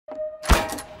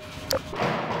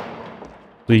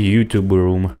The YouTube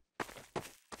room.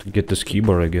 To get the ski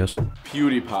bar, I guess.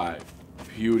 PewDiePie.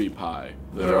 PewDiePie.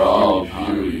 They're all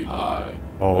PewDiePie.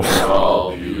 Oh. They're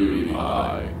all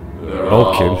PewDiePie. They're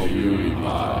all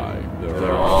PewDiePie.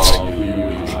 They're all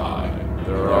PewDiePie.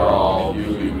 They're all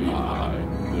PewDiePie.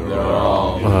 They're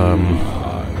all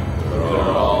PewDiePie. They're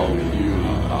all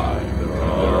PewDiePie.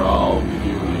 They're all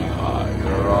PewDiePie.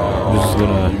 They're all This is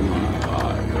gonna...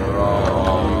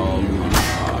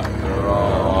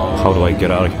 How do I get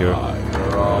out of here?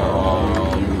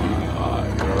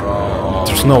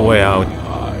 There's no way out.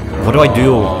 What do I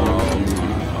do?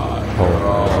 Oh,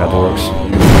 that works.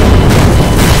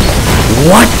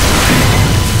 What?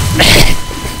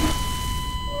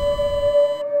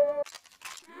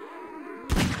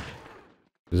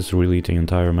 Is this really the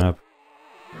entire map?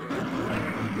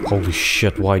 Holy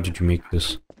shit, why did you make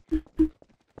this?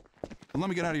 Let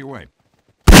me get out of your way.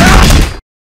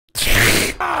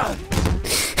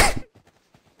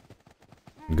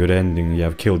 Good ending, you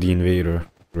have killed the invader.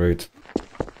 Great.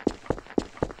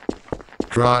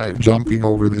 Try jumping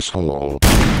over this hole.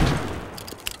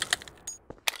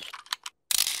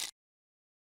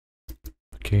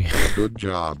 Okay. Good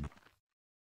job.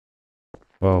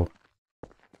 Wow.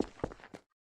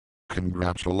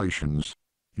 Congratulations.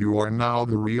 You are now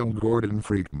the real Gordon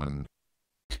Freakman.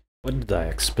 What did I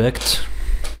expect?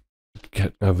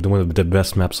 Have one of the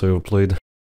best maps I ever played.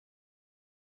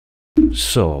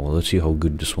 So, let's see how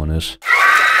good this one is.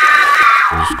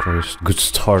 Jesus Christ, good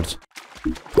start.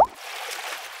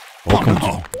 Welcome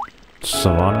to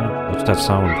Savannah? What's that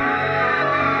sound?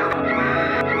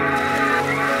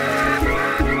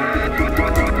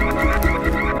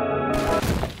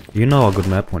 You know a good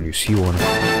map when you see one.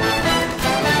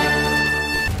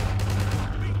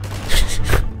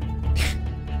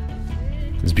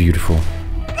 It's beautiful.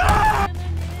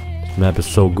 This map is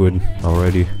so good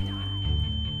already.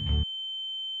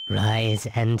 Rise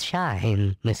and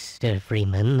shine, Mr.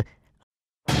 Freeman.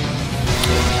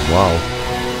 Wow.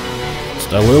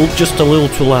 Just a little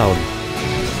too loud.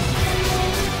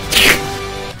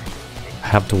 I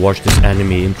have to watch this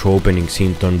anime intro opening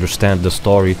scene to understand the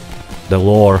story, the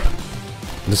lore.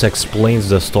 This explains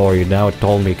the story, now it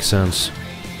all makes sense.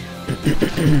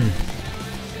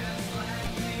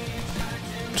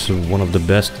 It's one of the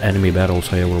best anime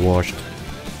battles I ever watched.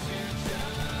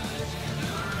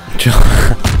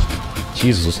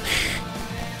 Jesus.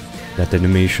 That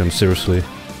animation, seriously.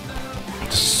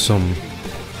 Just some...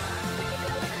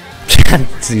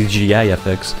 CGI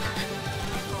effects.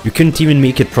 You couldn't even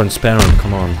make it transparent,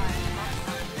 come on.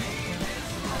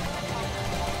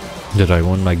 Did I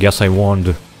win? I guess I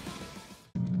won.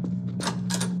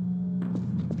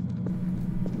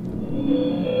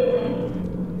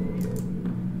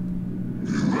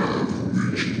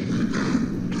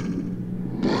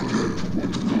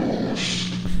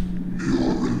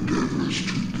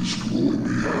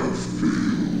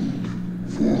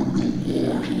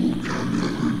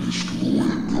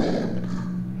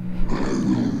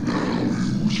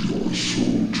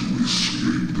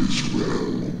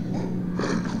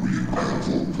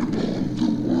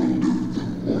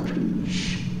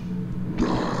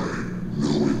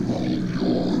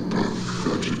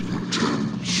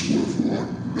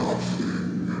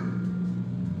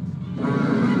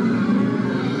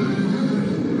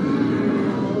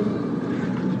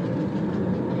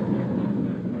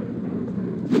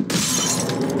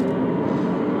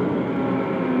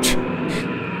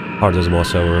 Hardest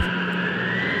boss ever.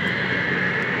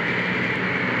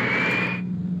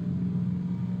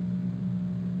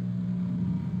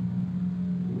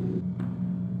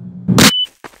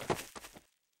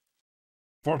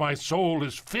 For my soul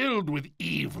is filled with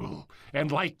evil,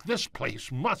 and like this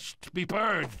place must be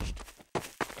purged.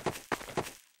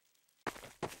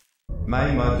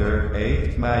 My mother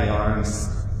ate my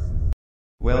arms.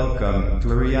 Welcome to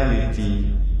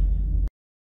reality.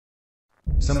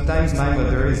 Sometimes my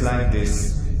mother is like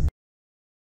this.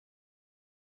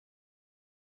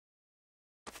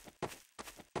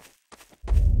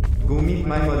 Go meet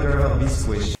my mother of this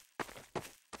wish.